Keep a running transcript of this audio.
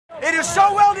It is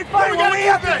so well defined. What we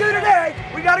have to do today,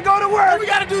 we got to go to work. We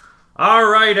got to do. All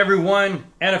right, everyone.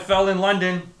 NFL in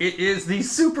London. It is the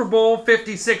Super Bowl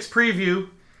 56 preview.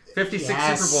 56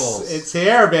 Super Bowls. It's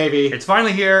here, baby. It's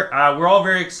finally here. We're all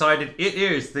very excited. It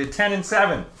is the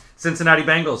 10-7 Cincinnati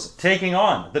Bengals taking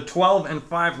on the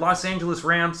 12-5 Los Angeles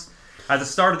Rams. At the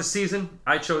start of the season,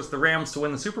 I chose the Rams to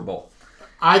win the Super Bowl.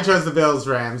 I chose the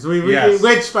Bills-Rams, Yes.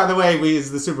 which, by the way,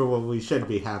 is the Super Bowl we should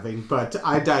be having, but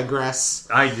I digress.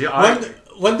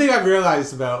 One thing I've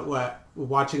realized about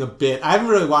watching a bit, I haven't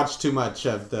really watched too much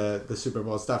of the Super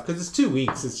Bowl stuff, because it's 2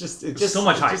 weeks. It just so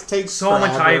much hype. Just takes so forever.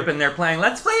 much hype, and they're playing,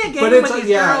 let's play a game with these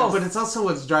girls. But it's also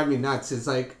what's driving me nuts. It's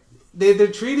like,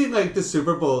 they're treating like the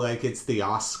Super Bowl like it's the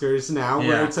Oscars now,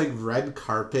 where it's like red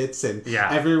carpets and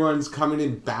everyone's coming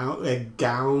in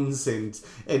gowns and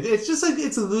it's just like,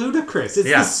 it's ludicrous. It's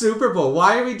the Super Bowl.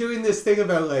 Why are we doing this thing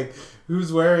about like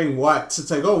who's wearing what?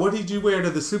 It's like, oh, what did you wear to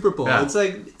the Super Bowl? It's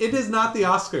like, it is not the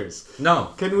Oscars.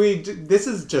 No. This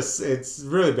is just, it's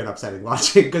really been upsetting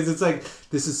watching, because it's like,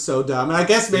 this is so dumb. And I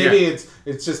guess maybe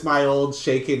it's just my old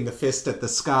shaking the fist at the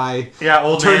sky,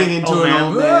 turning into an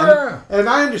old man. And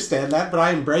I understand that, but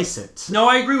I embrace it. No,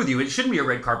 I agree with you. It shouldn't be a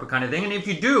red carpet kind of thing. And if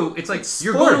you do, it's like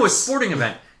you're going to a sporting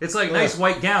event. It's like, nice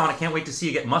white gown. I can't wait to see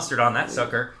you get mustard on that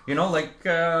sucker. You know, like...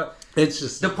 it's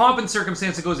just... the pomp and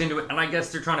circumstance that goes into it, and I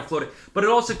guess they're trying to float it. But it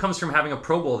also comes from having a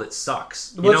Pro Bowl that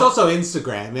sucks. Well, it's also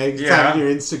Instagram. It's having your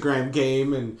Instagram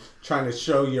game and trying to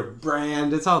show your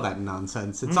brand. It's all that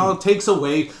nonsense. It's all takes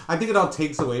away... I think it all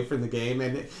takes away from the game.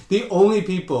 And the only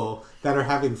people that are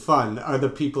having fun are the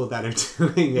people that are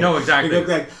doing it. No, exactly.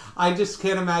 Like, I just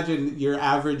can't imagine your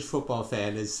average football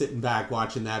fan is sitting back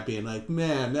watching that being like,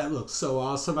 man, that looks so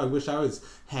awesome. I wish I was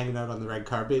hanging out on the red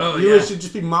carpet. You should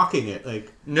just be mocking it.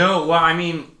 Like, no, well, I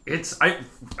mean,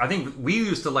 I think we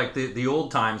used to like the old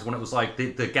times when it was like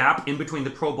the gap in between the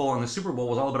Pro Bowl and the Super Bowl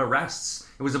was all about arrests.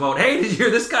 It was about, hey, did you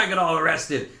hear this guy got all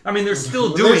arrested? I mean, they're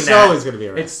still doing that. There's always going to be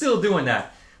arrests. It's still doing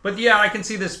that. But yeah, I can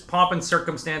see this pomp and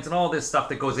circumstance and all this stuff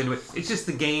that goes into it. It's just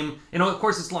the game. You know, of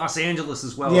course, it's Los Angeles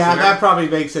as well. Yeah, so that probably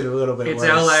makes it a little bit worse.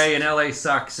 It's LA, and LA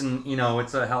sucks, and, you know,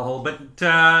 it's a hellhole. But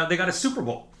they got a Super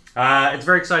Bowl. It's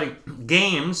very exciting.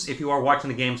 Games, if you are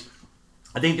watching the games,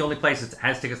 I think the only place that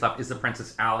has tickets left is the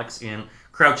Princess Alex in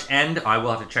Crouch End. I will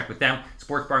have to check with them.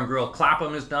 Sports Bar and Grill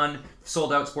Clapham is done.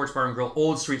 Sold out. Sports Bar and Grill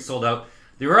Old Street sold out.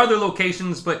 There are other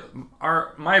locations, but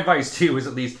my advice to you is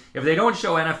at least, if they don't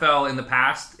show NFL in the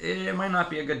past, it might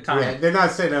not be a good time. Yeah, they're not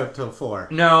staying out till 4.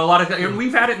 No, a lot of and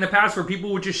we've had it in the past where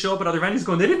people would just show up at other venues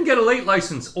going, they didn't get a late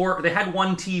license, or they had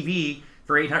one TV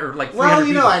for 800, like 300 Well,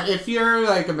 you know, people. if you're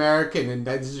like American and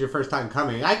this is your first time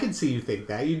coming, I can see you think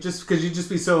that. Because you'd just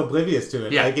be so oblivious to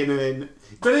it. Yeah. Like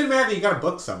but in America, you got to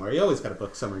book somewhere. You always got to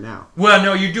book somewhere now. Well,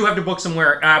 no, you do have to book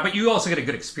somewhere, but you also get a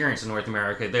good experience in North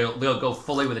America. They'll go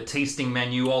fully with a tasting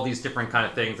menu, all these different kind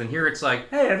of things. And here it's like,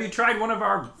 hey, have you tried one of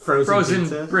our frozen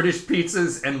pizza? British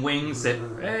pizzas and wings?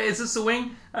 Hey, is this a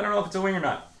wing? I don't know if it's a wing or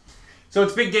not. So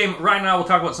it's a big game. Right now, we'll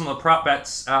talk about some of the prop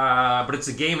bets, but it's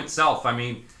a game itself. I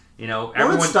mean, you know,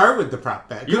 everyone... Let's start with the prop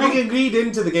bet. We can lead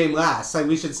into the game last. Like,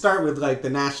 we should start with like the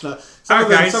national... Some of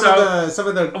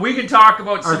the we can talk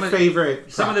about some of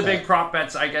the big prop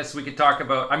bets. I guess we could talk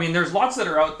about. I mean, there's lots that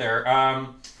are out there.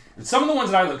 Some of the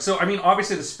ones that I look. So I mean,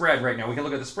 obviously the spread right now. We can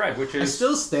look at the spread, which is. I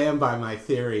still stand by my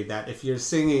theory that if you're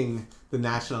singing the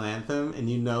national anthem and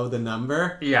you know the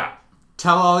number,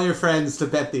 tell all your friends to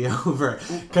bet the over,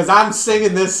 because I'm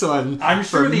singing this one. I'm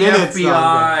sure the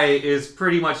FBI is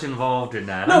pretty much involved in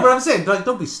that. No, but I'm saying, like,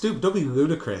 don't be stupid, don't be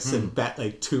ludicrous and bet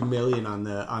like $2 million on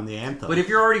the anthem. But if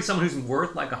you're already someone who's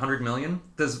worth like $100 million,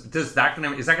 is that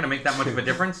gonna make that much of a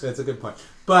difference? That's a good point.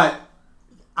 But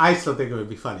I still think it would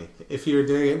be funny if you were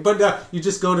doing it. But you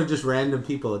just go to just random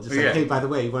people and just like, hey, by the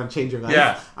way, you want to change your life?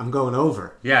 Yeah. I'm going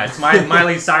over. Yeah, it's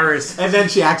Miley Cyrus. And then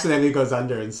she accidentally goes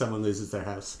under and someone loses their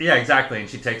house. Yeah, exactly. And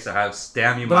she takes the house.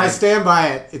 Damn you, But Miley. I stand by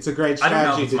it. It's a great strategy. I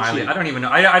don't know if it's Miley. I don't even know.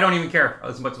 I don't even care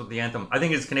as much with the anthem. I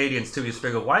think as Canadians, too, you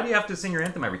struggle. Why do you have to sing your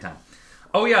anthem every time?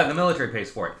 Oh, yeah, the military pays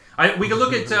for it. We can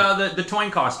look at the coin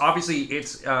cost. Obviously,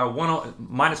 it's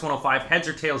minus 105, heads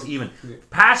or tails even.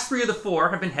 Past 3 of the 4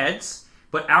 have been heads.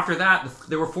 But after that,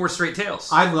 there were 4 straight tails.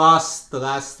 I've lost the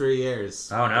last 3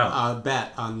 years. Oh, no.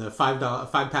 Bet on the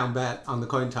 £5 bet on the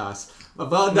coin toss.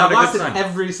 Well, I've lost it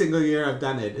every single year I've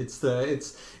done it. It's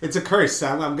a curse.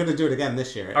 I'm going to do it again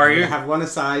this year. Are you? I have one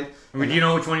aside. I mean, do you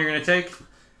know which one you're going to take?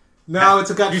 No, it's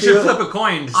a gut feel. You should flip a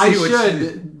coin to see I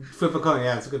should flip a coin.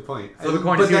 Yeah, it's a good point. Flip a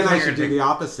coin but to see then which one I should do the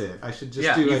opposite. I should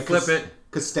just do like flip it.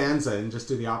 Costanza and just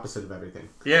do the opposite of everything.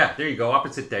 Yeah, there you go.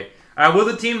 Opposite day. Will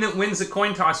the team that wins the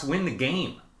coin toss win the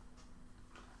game?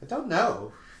 I don't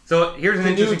know. So here's an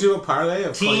interesting... Can you do a parlay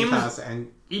of coin toss and...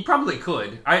 You probably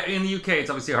could. In the UK, it's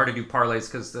obviously hard to do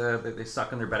parlays because they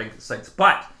suck on their betting sites,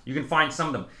 but you can find some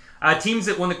of them. Teams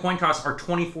that won the coin toss are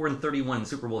 24-31 in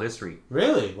Super Bowl history.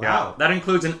 Really? Wow. Yeah, that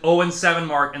includes an 0-7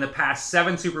 mark in the past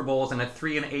 7 Super Bowls and a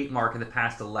 3-8 mark in the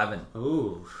past 11.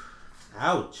 Ooh.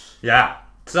 Ouch. Yeah.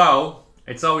 So,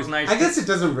 it's always nice. I guess it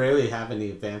doesn't really have any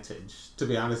advantage, to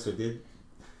be honest with you.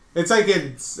 It's like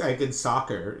in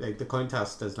soccer, like the coin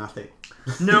toss does nothing.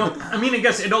 No, I mean, I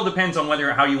guess it all depends on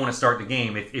how you want to start the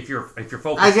game. If you're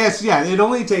focused, I guess it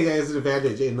only takes as an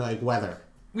advantage in like weather.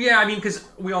 Yeah, I mean, because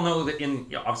we all know that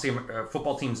obviously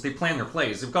football teams, they plan their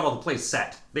plays. They've got all the plays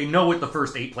set. They know what the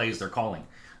first 8 plays they're calling.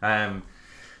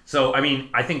 So I mean,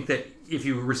 I think that if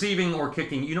you're receiving or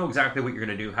kicking, you know exactly what you're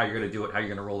going to do, how you're going to do it, how you're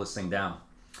going to roll this thing down.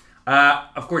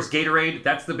 Of course, Gatorade,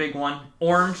 that's the big one.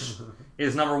 Orange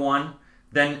is number 1.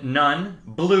 Then none,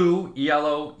 blue,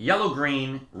 yellow,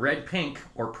 yellow-green, red-pink,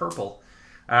 or purple.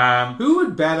 Who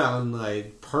would bet on,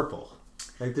 like, purple?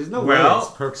 Like, there's no way it's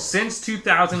purple. Since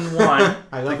 2001,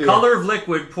 the color of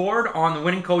liquid poured on the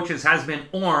winning coaches has been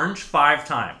orange 5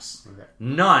 times. Okay.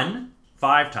 None,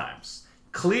 5 times.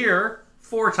 Clear,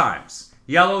 4 times.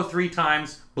 Yellow, 3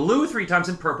 times. Blue, 3 times.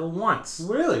 And purple, once.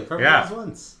 Really? Purple was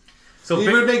once? So it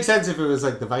would make sense if it was,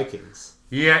 like, the Vikings.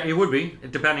 Yeah, it would be,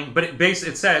 depending. But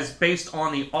it says, based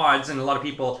on the odds, and a lot of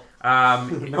people,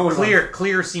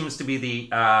 clear seems to be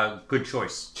the good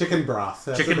choice. Chicken broth.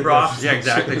 Chicken broth, yeah,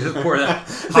 exactly. Just pour that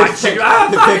hot chicken.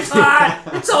 Oh, it's hot!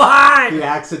 It's so hot! The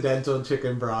accidental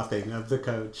chicken brothing of the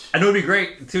coach. And it would be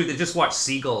great, too, to just watch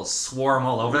seagulls swarm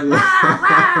all over. Oh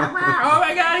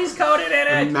my god, he's coated in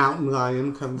it! A mountain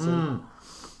lion comes in.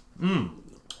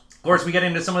 Of course, we get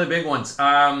into some of the big ones.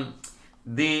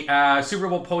 The Super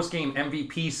Bowl post-game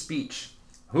MVP speech.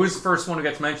 Who's the first one who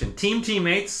gets mentioned?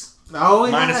 Teammates. Oh,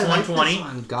 yeah. Minus 120.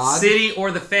 Like God. City or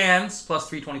the fans. Plus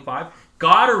 325.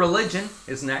 God or religion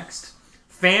is next.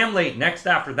 Family next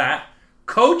after that.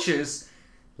 Coaches.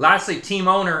 Lastly, team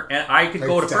owner. And I could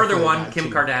go to further one. Kim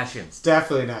Kardashian. It's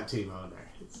definitely not team owner.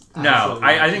 No,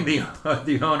 I think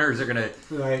the owners are going to...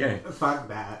 Fuck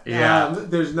that. Yeah.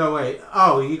 There's no way.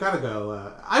 Oh, you got to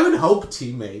go. I would hope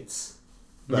teammates.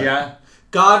 Yeah.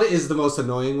 God is the most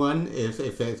annoying one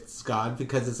if it's God,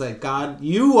 because it's like, God,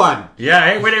 you won. Yeah,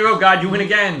 hey, way to go, God, you win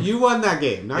again. You won that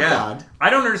game, not God. I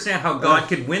don't understand how God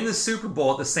could win the Super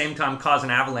Bowl at the same time cause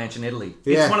an avalanche in Italy.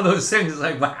 Yeah. It's one of those things, it's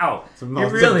like, wow. It's a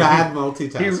bad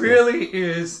multitasker. He really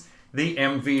is the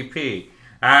MVP.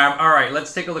 All right,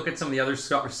 let's take a look at some of the other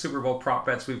Super Bowl prop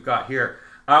bets we've got here.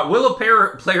 Will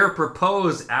a player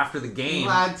propose after the game?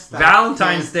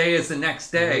 Valentine's Day is the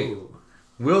next day. Ooh.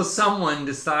 Will someone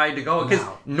decide to go? Because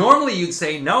normally you'd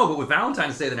say no, but with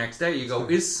Valentine's Day the next day, you go,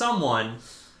 is someone,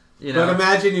 But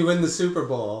imagine you win the Super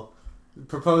Bowl,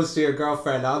 propose to your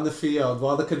girlfriend on the field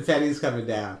while the confetti's coming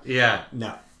down. Yeah.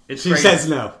 No. She says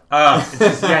no. It's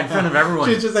just in front of everyone.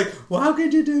 She's just like, well, how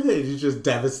could you do this? She's just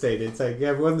devastated. It's like, yeah,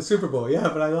 I won the Super Bowl. Yeah,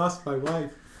 but I lost my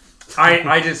wife. I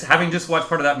having just watched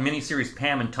part of that miniseries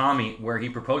Pam and Tommy, where he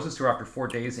proposes to her after 4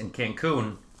 days in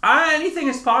Cancun. Anything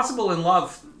is possible in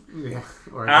love. Yeah,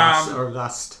 or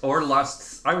lust. Or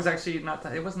lust. I was actually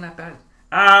it wasn't that bad.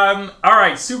 All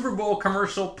right, Super Bowl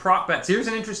commercial prop bets. Here's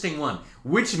an interesting one.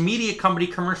 Which media company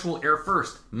commercial will air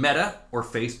first? Meta or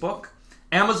Facebook?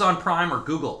 Amazon Prime or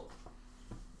Google?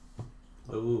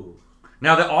 Ooh.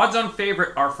 Now, the odds-on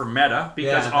favorite are for Meta,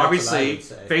 because obviously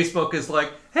Facebook is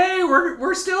like, hey,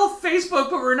 we're still Facebook,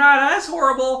 but we're not as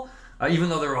horrible, even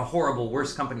though they're a horrible,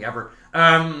 worst company ever.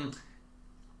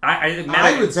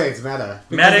 I would say it's Meta.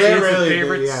 Meta is really, the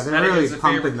favorite. They're really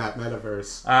pumping that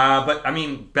metaverse. But I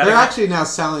mean, they're actually now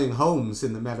selling homes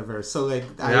in the metaverse. So I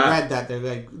read that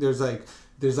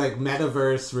there's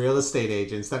metaverse real estate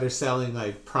agents that are selling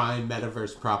like prime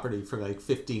metaverse property for like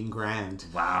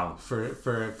 $15,000. Wow.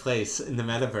 For a place in the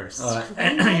metaverse.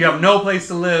 And you have no place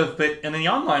to live, but in the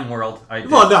online world,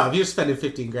 well, no, if you're spending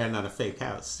 $15,000 on a fake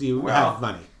house, you have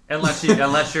money. Unless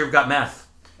you've got meth.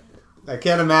 I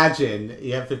can't imagine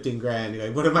you have $15,000. You're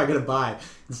like, what am I going to buy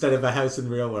instead of a house in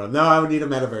the real world? No, I would need a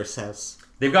metaverse house.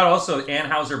 They've got also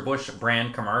Anheuser-Busch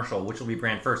brand commercial, which will be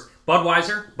brand first.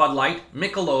 Budweiser, Bud Light,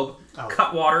 Michelob,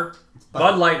 Cutwater,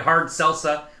 Bud Light Hard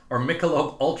Seltzer, or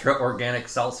Michelob Ultra Organic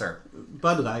Seltzer.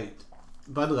 Bud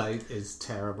Light is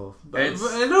terrible. I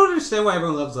don't understand why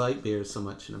everyone loves light beers so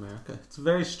much in America. It's a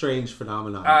very strange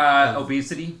phenomenon.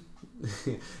 Obesity.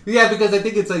 Yeah, because I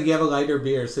think it's like you have a lighter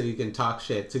beer so you can talk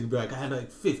shit. So you can be like, I had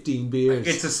like 15 beers.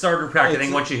 It's a starter pack. I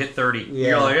think once you hit 30,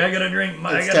 you're like, I gotta drink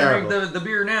the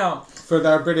beer now. For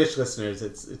our British listeners,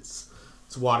 it's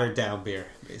watered down beer,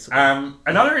 basically.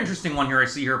 Another interesting one here I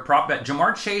see here, prop bet.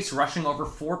 Jamar Chase rushing over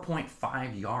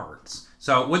 4.5 yards.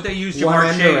 So would they use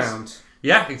Jamar Chase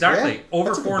Yeah, exactly. Yeah,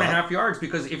 over 4.5 yards,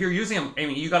 because if you're using him, I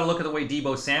mean, you got to look at the way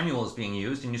Deebo Samuel is being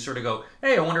used, and you sort of go,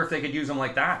 hey, I wonder if they could use him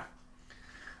like that.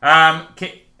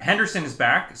 Henderson is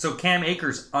back, so Cam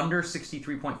Akers under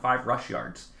 63.5 rush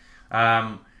yards.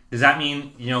 Does that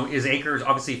mean, is Akers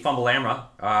obviously fumble Amra?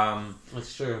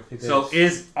 That's true. So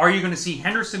are you going to see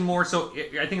Henderson more? So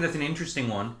I think that's an interesting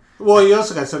one. Well, you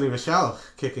also got Sonny Michel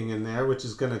kicking in there, which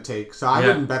is going to take. So I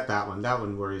wouldn't bet that one. That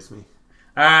one worries me.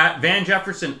 Van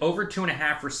Jefferson over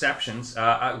 2.5 receptions.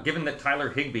 Given that Tyler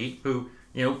Higbee, who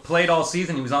played all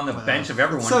season, he was on the bench of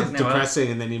everyone. So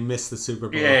depressing, and then he missed the Super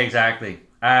Bowl. Yeah, exactly.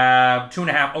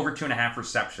 2.5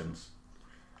 receptions.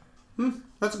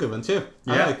 That's a good one too.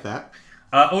 I like that.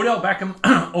 Odell Beckham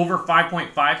over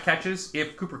 5.5 catches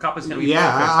if Cooper Kupp is going to be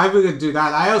focused. I would do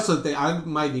that. I also think I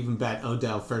might even bet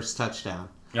Odell first touchdown.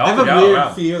 I have a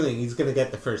weird feeling he's going to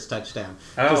get the first touchdown.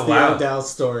 Just the Odell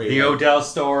story. The Odell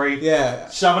story. Yeah.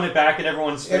 Shoving it back at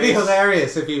everyone's face. It'd be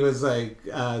hilarious if he was like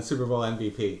Super Bowl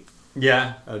MVP.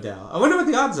 Yeah. Odell. I wonder what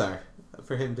the odds are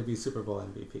for him to be Super Bowl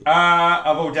MVP.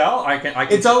 Of Odell? I can.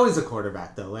 It's always a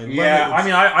quarterback, though. Like, yeah, I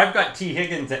mean, I've got T.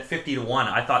 Higgins at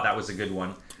 50-1. I thought that was a good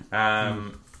one.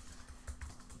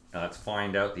 Let's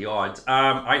find out the odds.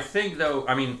 I think, though,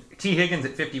 T. Higgins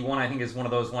at 51, I think, is one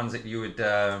of those ones that you would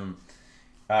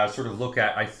sort of look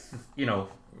at. You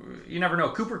never know.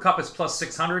 Cooper Kupp is plus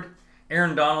 600.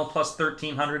 Aaron Donald plus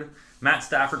 1,300. Matt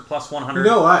Stafford plus 100. You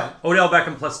know what? Odell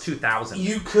Beckham plus 2,000.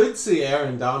 You could see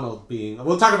Aaron Donald being.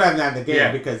 We'll talk about that in the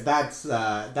game because that's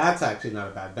actually not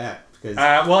a bad bet. Because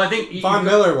I think Von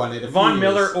Miller won it. Von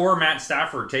Miller or Matt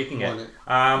Stafford taking it.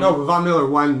 No, Von Miller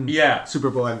won Super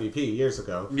Bowl MVP years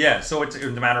ago. Yeah, so it's a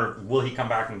matter of will he come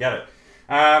back and get it.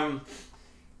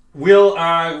 Will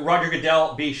Roger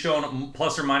Goodell be shown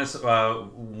plus or minus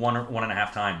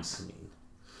 1.5 times?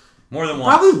 More than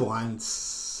once. Probably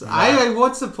once.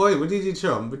 What's the point? What did you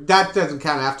show him? But that doesn't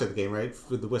count after the game, right?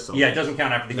 With the whistle. Yeah, it doesn't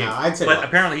count after the game. No, I'd say but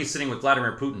apparently he's sitting with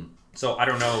Vladimir Putin. So I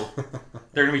don't know.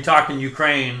 They're going to be talking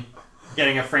Ukraine,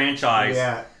 getting a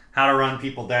franchise, how to run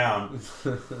people down.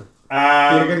 They're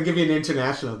going to give you an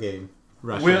international game.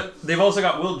 Russia. They've also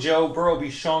got, will Joe Burrow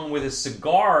be shown with a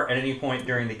cigar at any point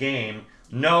during the game?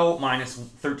 No, minus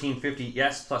 1,350.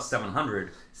 Yes, plus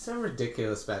 700. Some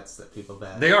ridiculous bets that people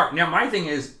bet. They are. Now, my thing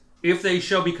is, if they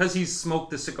show, because he's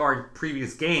smoked the cigar in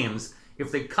previous games,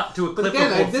 if they cut to a clip of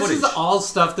old this footage. Is all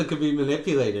stuff that could be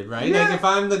manipulated, right? Yeah. Like if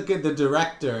I'm the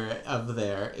director of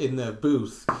there in the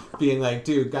booth, being like,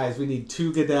 dude, guys, we need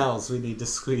 2 Goodells we need to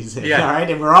squeeze in, all right?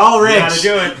 And we're all rich. We gotta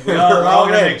do it. We're all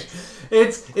rich.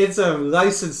 It's a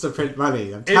license to print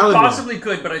money. I'm telling you. It possibly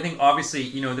could, but I think obviously,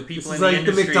 the people in the industry. It's like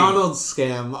the McDonald's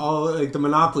scam, the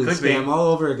Monopoly scam all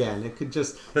over again. It could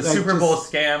just the Super Bowl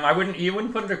scam. You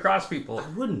wouldn't put it across people. I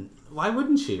wouldn't. Why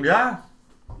wouldn't you? Yeah.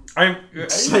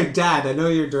 It's like, Dad, I know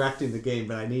you're directing the game,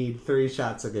 but I need 3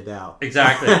 shots of Goodell.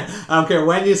 Exactly. I don't care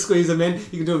when you squeeze them in.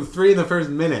 You can do them 3 in the first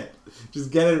minute.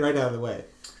 Just get it right out of the way.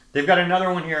 They've got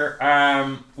another one here.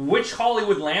 Which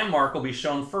Hollywood landmark will be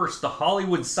shown first? The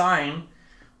Hollywood sign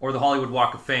or the Hollywood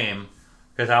Walk of Fame?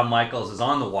 Because Al Michaels is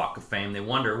on the Walk of Fame. They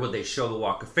wonder, would they show the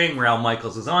Walk of Fame where Al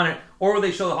Michaels is on it? Or would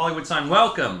they show the Hollywood sign,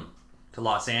 welcome to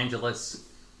Los Angeles?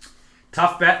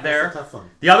 Tough bet there. That's a tough one.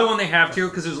 The other one they have too,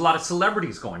 because there's a lot of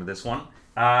celebrities going to this one.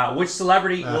 Which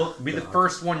celebrity will be the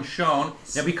first one shown?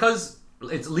 Now, because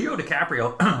it's Leo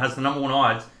DiCaprio has the number 1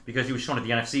 odds because he was shown at the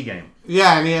NFC game.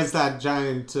 Yeah, and he has that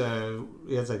giant.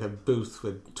 He has like a booth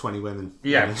with 20 women.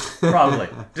 Yeah, probably.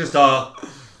 Just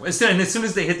and as soon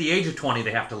as they hit the age of 20,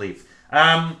 they have to leave.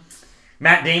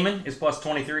 Matt Damon is plus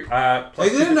 23. Leonardo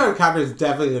DiCaprio is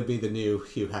definitely going to be the new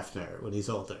Hugh Hefner when he's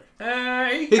older.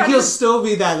 He'll still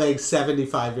be that like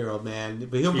 75-year-old man,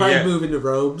 but he'll probably move into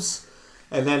robes,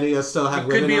 and then he'll still have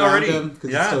women around him.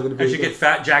 Yeah, still going to be get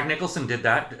fat. Jack Nicholson did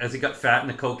that as he got fat and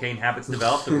the cocaine habits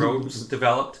developed. The robes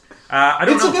developed.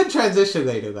 It's a good transition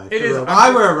later, though. It is.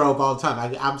 I wear a robe all the time.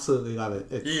 I absolutely love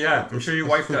it. I'm sure your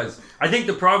wife does. I think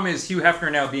the problem is Hugh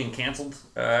Hefner now being canceled.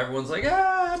 Everyone's like,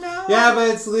 no. Yeah, but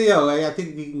it's Leo. I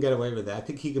think he can get away with it. I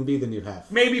think he can be the new Hef.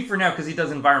 Maybe for now, because he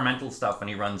does environmental stuff and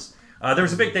he runs. There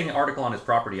was a big article on his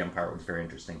property empire, which was very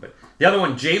interesting. But the other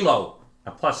one, J-Lo,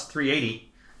 a plus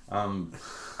 380.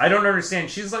 I don't understand.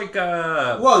 She's like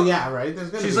well, yeah, right.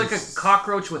 She's like a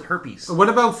cockroach with herpes. What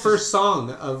about first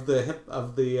song of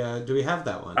the do we have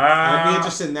that one? I'd be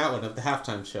interested in that one of the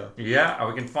halftime show. Yeah,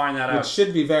 we can find that out. It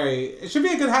should be a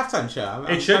good halftime show.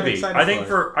 It should be. I think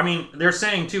they're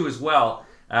saying too as well.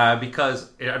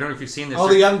 Because I don't know if you've seen this. All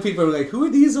the young people are like, who are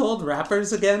these old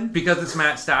rappers again? Because it's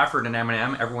Matt Stafford and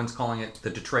Eminem. Everyone's calling it the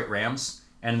Detroit Rams.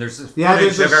 And there's a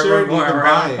there's a shirt you can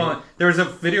buy. There was a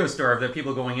video store of the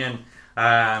people going in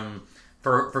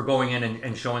for going in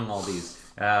and showing all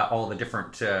the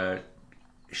different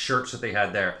shirts that they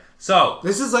had there. So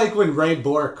this is like when Ray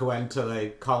Bourque went to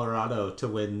like Colorado to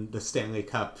win the Stanley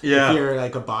Cup. Yeah. If you're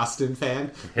like a Boston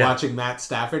fan watching Matt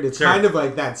Stafford, it's kind of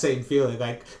like that same feeling.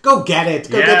 Like, go get it,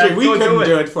 we couldn't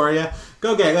do it for you.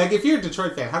 Go get it. Like if you're a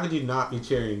Detroit fan, how could you not be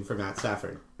cheering for Matt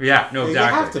Stafford? Yeah, no,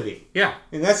 exactly. You have to be. Yeah,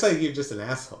 and that's like you're just an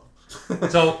asshole.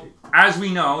 So, as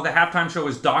we know, the halftime show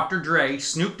is Dr. Dre,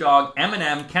 Snoop Dogg,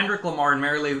 Eminem, Kendrick Lamar, and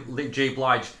Mary J.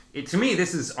 Blige. To me,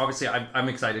 this is obviously I'm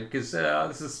excited because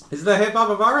this is it's the hip hop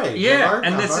of our age. Yeah,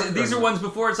 and these are ones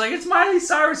before it's like it's Miley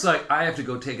Cyrus. Like I have to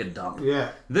go take a dump.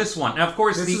 Yeah, this one, and of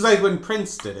course, this is like when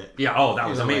Prince did it. Yeah, oh, that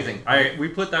was amazing. We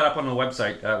put that up on the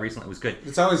website recently. It was good.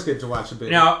 It's always good to watch a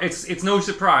bit. Now it's no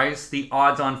surprise the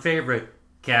odds-on favorite.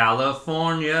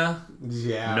 California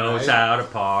knows how to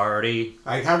party.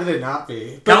 Like, how did it not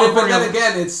be? But then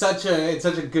again, it's such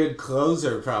a good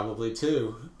closer, probably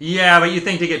too. Yeah, but you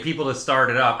think to get people to start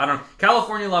it up, I don't know.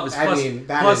 California Love is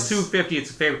plus 250.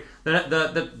 It's a favorite.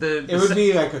 It would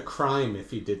be like a crime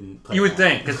if you didn't play. You would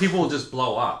think because people will just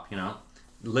blow up,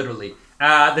 literally.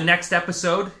 The next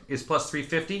episode is plus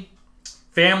 350.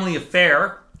 Family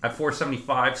Affair at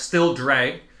 475. Still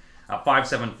Dre at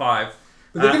 575.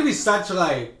 But they're going to be such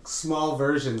like small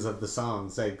versions of the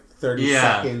songs, like 30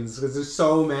 seconds, because there's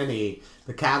so many.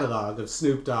 The catalog of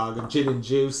Snoop Dogg, of Gin and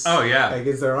Juice. Oh yeah, like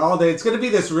is there all day? It's going to be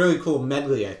this really cool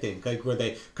medley, I think, like where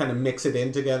they kind of mix it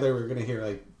in together. We're going to hear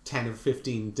like 10 or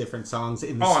 15 different songs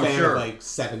in the span of like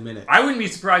 7 minutes. I wouldn't be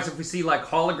surprised if we see like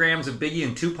holograms of Biggie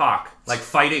and Tupac like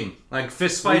fighting, like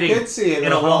fist fighting in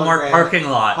a Walmart parking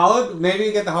lot. Maybe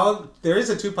you get there is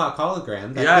a Tupac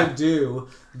hologram that could do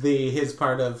his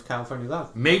part of California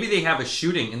Love. Maybe they have a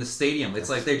shooting in the stadium. It's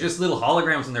like they're just little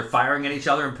holograms and they're firing at each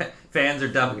other and fans are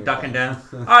ducking down.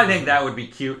 I think that would be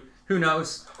cute. Who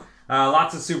knows?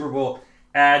 Lots of Super Bowl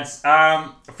ads.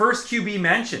 First QB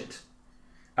mentioned.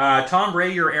 Tom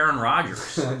Brady or Aaron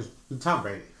Rodgers? Tom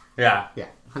Brady. Yeah. Yeah,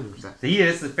 100%. He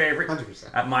is the favorite.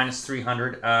 100%. At minus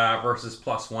 300 versus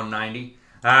plus 190.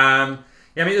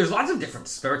 Yeah, I mean, there's lots of different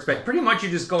sports, but pretty much you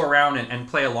just go around and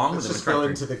play along with them. Let's just go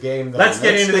into the game. Let's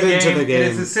get into the game.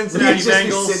 It's the Cincinnati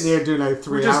Bengals. Sitting here doing a 3-hour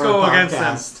podcast. We'll just go against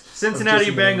them. Cincinnati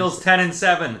Bengals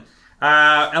 10-7.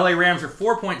 LA Rams are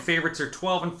 4-point favorites. They're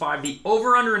 12-5. The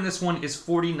over/under in this one is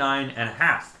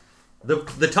 49.5.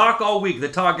 The talk all week, the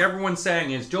talk everyone's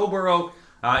saying is Joe Burrow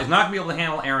is not going to be able to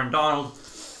handle Aaron Donald.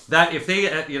 That if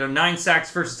they 9 sacks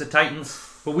versus the Titans.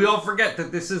 But we all forget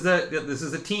that this is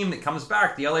a team that comes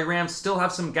back. The LA Rams still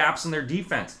have some gaps in their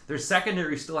defense. Their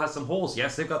secondary still has some holes.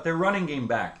 Yes, they've got their running game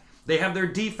back. They have their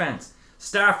defense.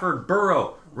 Stafford,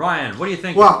 Burrow, Ryan, what do you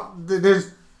think? Well,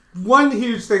 there's one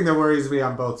huge thing that worries me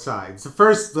on both sides. The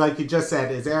first, like you just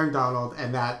said, is Aaron Donald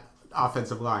and that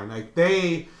offensive line. Like,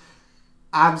 they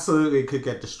absolutely could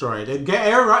get destroyed. And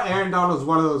Aaron Donald's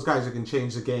one of those guys who can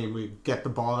change the game. We get the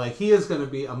ball. Like, he is going to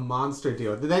be a monster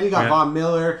deal. Then you got Von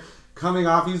Miller coming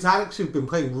off. He's actually been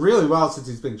playing really well since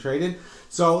he's been traded.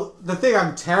 So the thing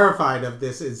I'm terrified of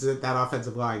this is that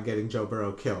offensive line getting Joe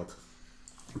Burrow killed.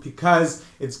 Because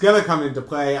it's going to come into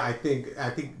play. I think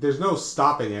there's no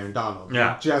stopping Aaron Donald.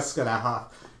 Yeah. You're just going to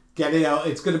get it out.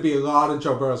 It's going to be a lot of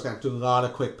Joe Burrow's going to do a lot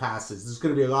of quick passes. There's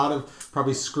going to be a lot of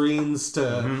probably screens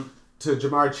to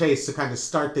Jamar Chase to kind of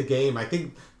start the game. I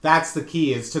think that's the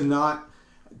key, is to not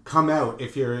come out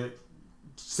if you're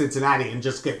Cincinnati and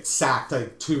just get sacked,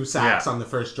 like 2 sacks on the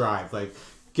first drive. Like,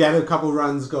 get a couple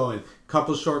runs going,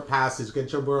 couple short passes, get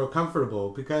Joe Burrow comfortable,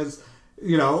 because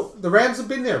the Rams have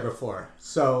been there before.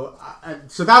 So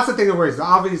that's the thing that worries.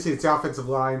 Obviously, it's the offensive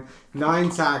line.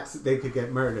 9 sacks, they could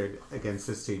get murdered against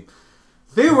this team.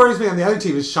 The thing that worries me on the other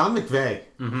team is Sean McVay.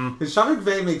 Because Sean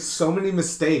McVay makes so many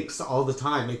mistakes all the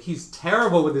time. Like, he's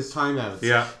terrible with his timeouts.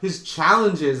 Yeah. His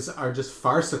challenges are just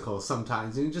farcical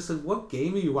sometimes. And you're just like, what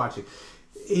game are you watching?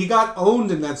 He got owned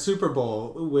in that Super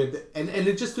Bowl and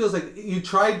it just feels like you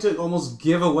tried to almost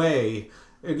give away,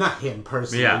 not him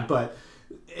personally, but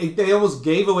they almost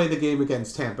gave away the game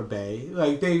against Tampa Bay.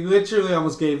 Like, they literally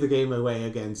almost gave the game away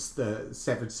against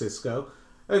San Francisco.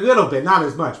 A little bit, not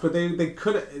as much, but they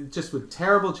could, just with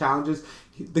terrible challenges.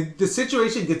 The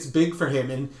situation gets big for him,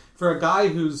 and for a guy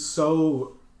who's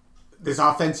this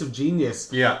offensive genius,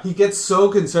 he gets so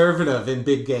conservative in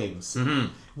big games.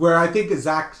 Where I think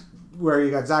where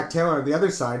you got Zach Taylor on the other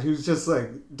side, who's just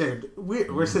like, dude,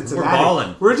 we're Cincinnati. We're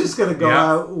balling. We're just going to go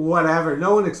out, whatever.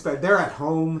 They're at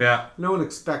home. Yeah. No one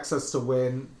expects us to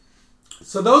win.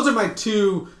 So those are my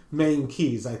 2 main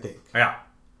keys, I think. Yeah.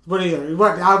 What do you?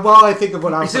 Well, I think of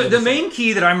what I'm. So the main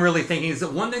key that I'm really thinking is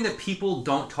that one thing that people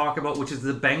don't talk about, which is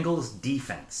the Bengals'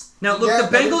 defense. Now, look,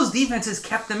 the Bengals' defense has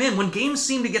kept them in. When games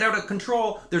seem to get out of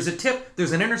control, there's a tip,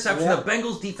 there's an interception. The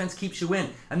Bengals' defense keeps you in,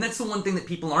 and that's the one thing that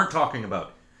people aren't talking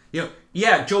about.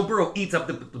 Joe Burrow eats up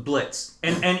the blitz,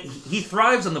 and he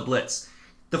thrives on the blitz.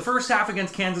 The first half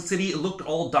against Kansas City, it looked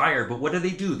all dire, but what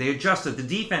do? They adjusted. The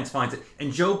defense finds it,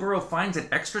 and Joe Burrow finds an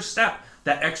extra step.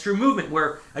 That extra movement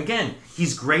where, again,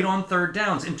 he's great on third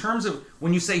downs. In terms of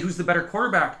when you say who's the better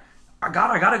quarterback, I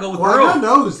gotta go with Burrow. I don't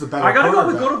know who's the better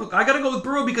quarterback. I gotta go with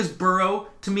Burrow because Burrow,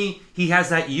 to me, he has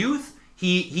that youth.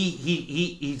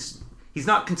 He's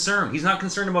not concerned. He's not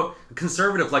concerned about a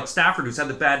conservative like Stafford who's had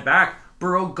the bad back.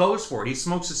 Burrow goes for it. He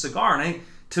smokes a cigar. And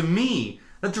to me,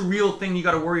 that's a real thing you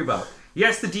got to worry about.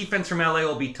 Yes, the defense from LA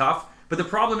will be tough, but the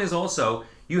problem is also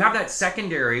you have that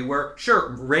secondary where, sure,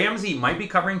 Ramsey might be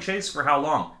covering Chase for how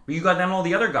long, but you got then all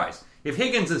the other guys. If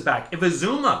Higgins is back, if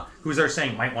Azuma, who's they're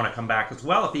saying might want to come back as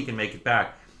well if he can make it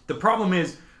back. The problem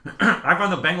is, I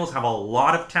find the Bengals have a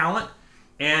lot of talent,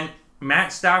 and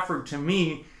Matt Stafford, to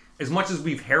me, as much as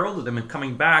we've heralded him and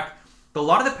coming back, a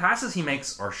lot of the passes he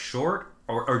makes are short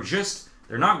or just,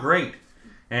 they're not great.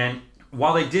 And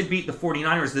while they did beat the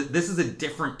 49ers, this is a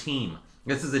different team.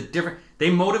 They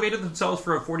motivated themselves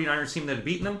for a 49ers team that had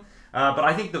beaten them. But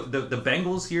I think the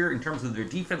Bengals here, in terms of their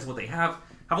defense, what they have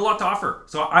a lot to offer.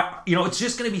 So, it's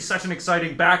just going to be such an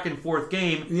exciting back and forth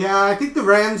game. Yeah, I think the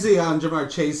Ramsey on Jamar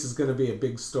Chase is going to be a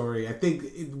big story. I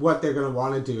think what they're going to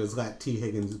want to do is let T.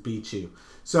 Higgins beat you.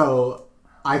 So,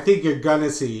 I think you're going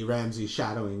to see Ramsey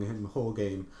shadowing him the whole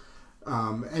game.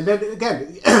 And then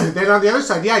again, then on the other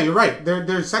side, yeah, you're right.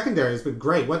 Their secondary has been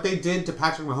great. What they did to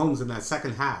Patrick Mahomes in that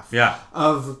second half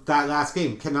of that last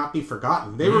game cannot be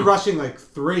forgotten. They were rushing like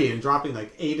 3 and dropping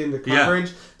like 8 into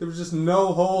coverage. Yeah. There was just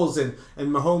no holes, and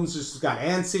Mahomes just got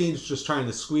antsy and just trying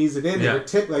to squeeze it in. They were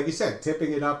like you said,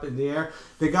 tipping it up in the air.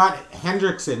 They got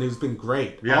Hendrickson, who's been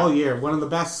great all year. One of the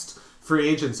best free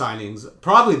agent signings,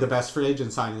 probably the best free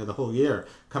agent signing of the whole year,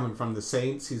 coming from the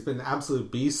Saints. He's been an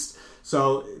absolute beast.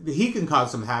 So he can cause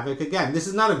some havoc. Again, this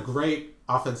is not a great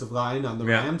offensive line on the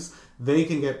Rams. They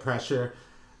can get pressure.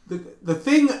 The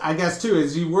thing, I guess, too,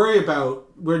 is you worry about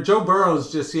where Joe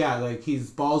Burrow's just, he's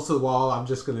balls to the wall, I'm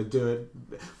just going to do it.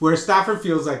 Where Stafford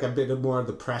feels like a bit more of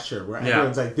the pressure, where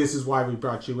everyone's like, this is why we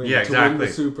brought you in to win the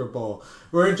Super Bowl.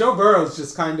 Where Joe Burrow's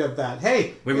just kind of that,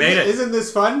 hey, we made it. Isn't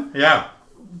this fun? Yeah.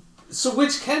 So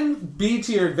which can be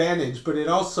to your advantage, but it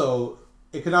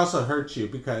can also hurt you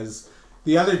because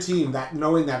the other team, that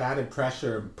knowing that added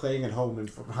pressure, playing at home, in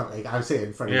front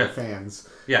of your fans.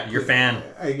 Yeah, your fan.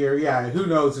 Who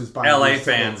knows who's buying LA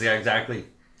fans, exactly.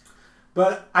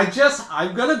 But I'm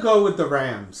going to go with the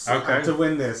Rams to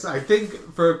win this. I think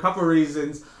for a couple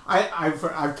reasons.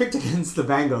 I've picked against the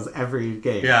Bengals every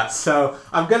game. Yeah. So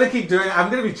I'm going to keep doing it. I'm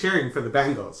going to be cheering for the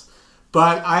Bengals.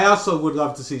 But I also would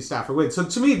love to see Stafford win. So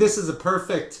to me, this is a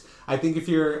perfect, I think if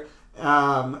you're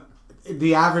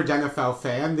the average NFL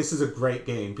fan, this is a great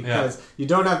game because you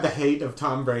don't have the hate of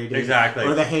Tom Brady. Exactly.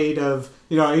 Or the hate of,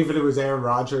 even if it was Aaron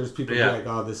Rodgers, people would be like,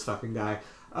 oh, this fucking guy.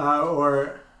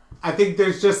 Or I think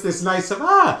there's just this nice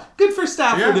good for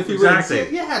Stafford if he wins.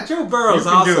 Yeah, Joe Burrow's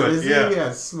awesome. Isn't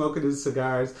he? Smoking his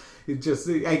cigars. It just,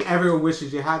 everyone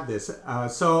wishes you had this.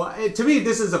 So to me,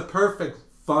 this is a perfect,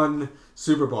 fun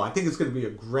Super Bowl. I think it's going to be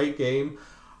a great game.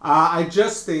 I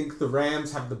just think the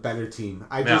Rams have the better team.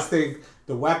 I just think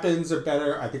the weapons are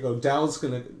better. I think Odell's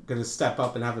gonna step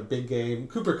up and have a big game.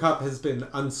 Cooper Kupp has been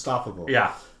unstoppable.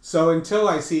 Yeah. So until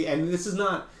I see, and this is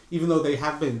not, even though they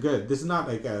have been good, this is not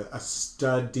like a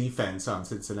stud defense on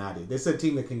Cincinnati. This is a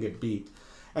team that can get beat.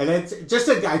 And it's just,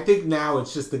 I think now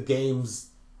it's just the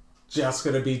game's just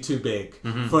going to be too big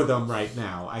for them right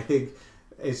now. I think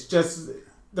it's just,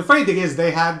 the funny thing is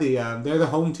they had they're the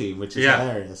home team, which is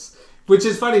hilarious. Which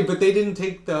is funny, but they didn't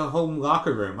take the home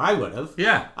locker room. I would have.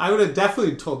 Yeah. I would have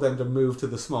definitely told them to move to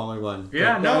the smaller one.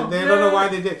 Yeah, but, they don't know why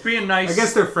they did. Being nice. I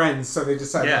guess they're friends, so they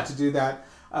decided not to do that.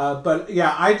 But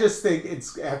yeah, I just think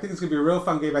it's going to be a real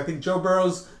fun game. I think Joe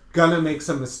Burrow's going to make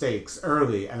some mistakes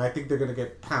early, and I think they're going to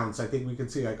get pounced. I think we can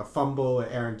see like a fumble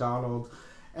at Aaron Donald.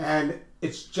 And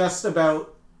it's just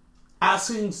about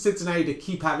asking Cincinnati to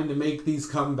keep having to make these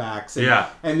comebacks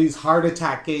and these heart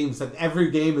attack games. That every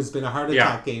game has been a heart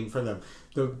attack game for them.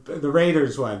 The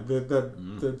Raiders won,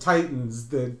 the Titans,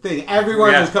 the thing.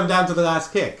 Everyone has come down to the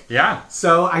last kick. Yeah.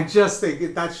 So I just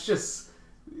think that's just,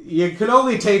 you can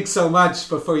only take so much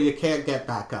before you can't get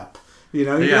back up. You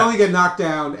can only get knocked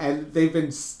down, and they've been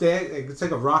it's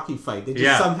like a Rocky fight. They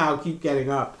just somehow keep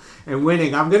getting up and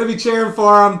winning. I'm going to be cheering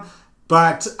for them.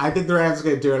 But I think the Rams are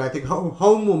going to do it. I think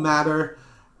home will matter.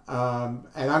 And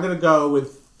I'm going to go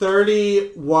with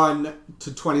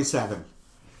 31-27.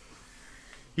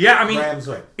 Yeah, I mean, Rams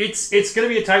win. It's going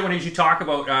to be a tight one as you talk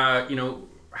about,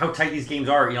 how tight these games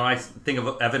are. I think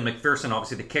of Evan McPherson,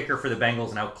 obviously the kicker for the Bengals,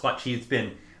 and how clutch he's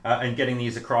been in getting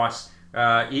these across.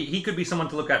 He could be someone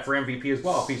to look at for MVP as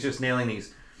well if he's just nailing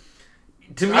these.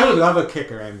 To me, I would love a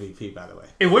kicker MVP, by the way.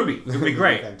 It would be. It would be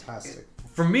great. Fantastic.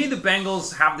 For me, the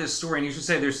Bengals have this story, and you should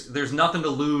say there's nothing to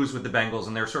lose with the Bengals,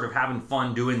 and they're sort of having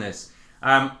fun doing this.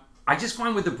 I just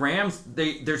find with the Rams,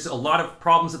 there's a lot of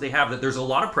problems that they have, that there's a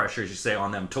lot of pressure, as you say,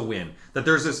 on them to win. That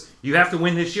there's this, you have to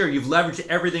win this year. You've leveraged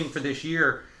everything for this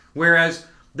year. Whereas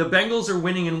the Bengals are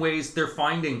winning in ways they're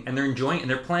finding, and they're enjoying, and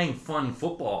they're playing fun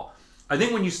football. I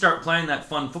think when you start playing that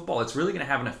fun football, it's really going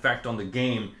to have an effect on the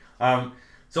game.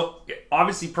 So,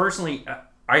 obviously, personally,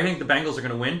 I think the Bengals are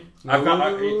going to win.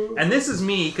 And this is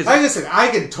me because I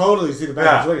can totally see the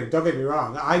Bengals winning. Don't get me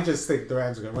wrong. I just think the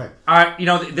Rams are going to win.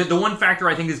 The one factor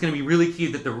I think is going to be really key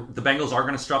that the Bengals are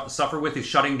going to suffer with is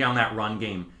shutting down that run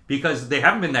game, because they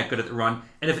haven't been that good at the run.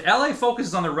 And if LA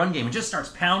focuses on the run game and just starts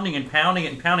pounding and pounding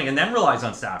and pounding, and then relies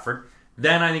on Stafford,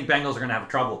 then I think Bengals are going to have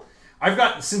trouble. I've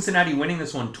got Cincinnati winning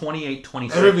this one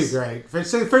 28-26. It would be great.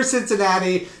 For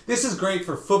Cincinnati, this is great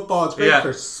for football. It's great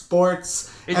for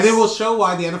sports. And it will show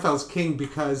why the NFL is king,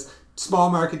 because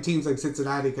small market teams like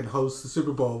Cincinnati can host the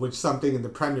Super Bowl, which something in the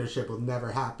Premiership will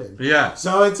never happen. Yeah.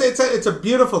 So it's a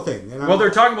beautiful thing. Well, they're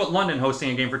talking about London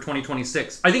hosting a game for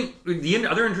 2026. I think the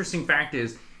other interesting fact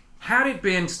is, had it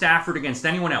been Stafford against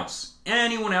anyone else,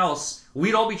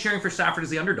 we'd all be cheering for Stafford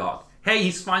as the underdog. Hey,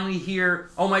 he's finally here.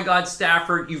 Oh my God,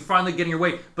 Stafford, you're finally getting your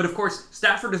way. But of course,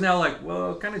 Stafford is now like,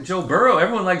 well, kind of Joe Burrow.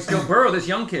 Everyone likes Joe Burrow, this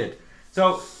young kid.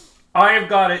 So I have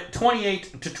got it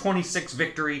 28-26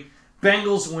 victory.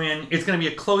 Bengals win. It's going to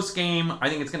be a close game. I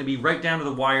think it's going to be right down to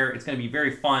the wire. It's going to be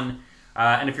very fun.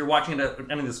 And if you're watching it at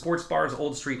any of the sports bars,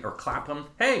 Old Street or Clapham,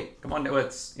 hey, come on,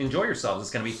 let's enjoy yourselves.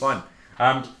 It's going to be fun.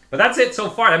 But that's it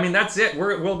so far. I mean, that's it.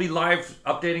 We'll be live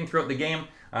updating throughout the game.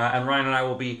 And Ryan and I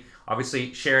will be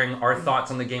obviously sharing our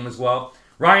thoughts on the game as well.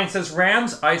 Ryan says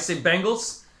Rams. I say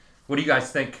Bengals. What do you guys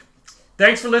think?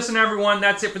 Thanks for listening, everyone.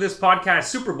 That's it for this podcast.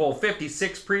 Super Bowl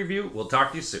 56 preview. We'll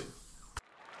talk to you soon.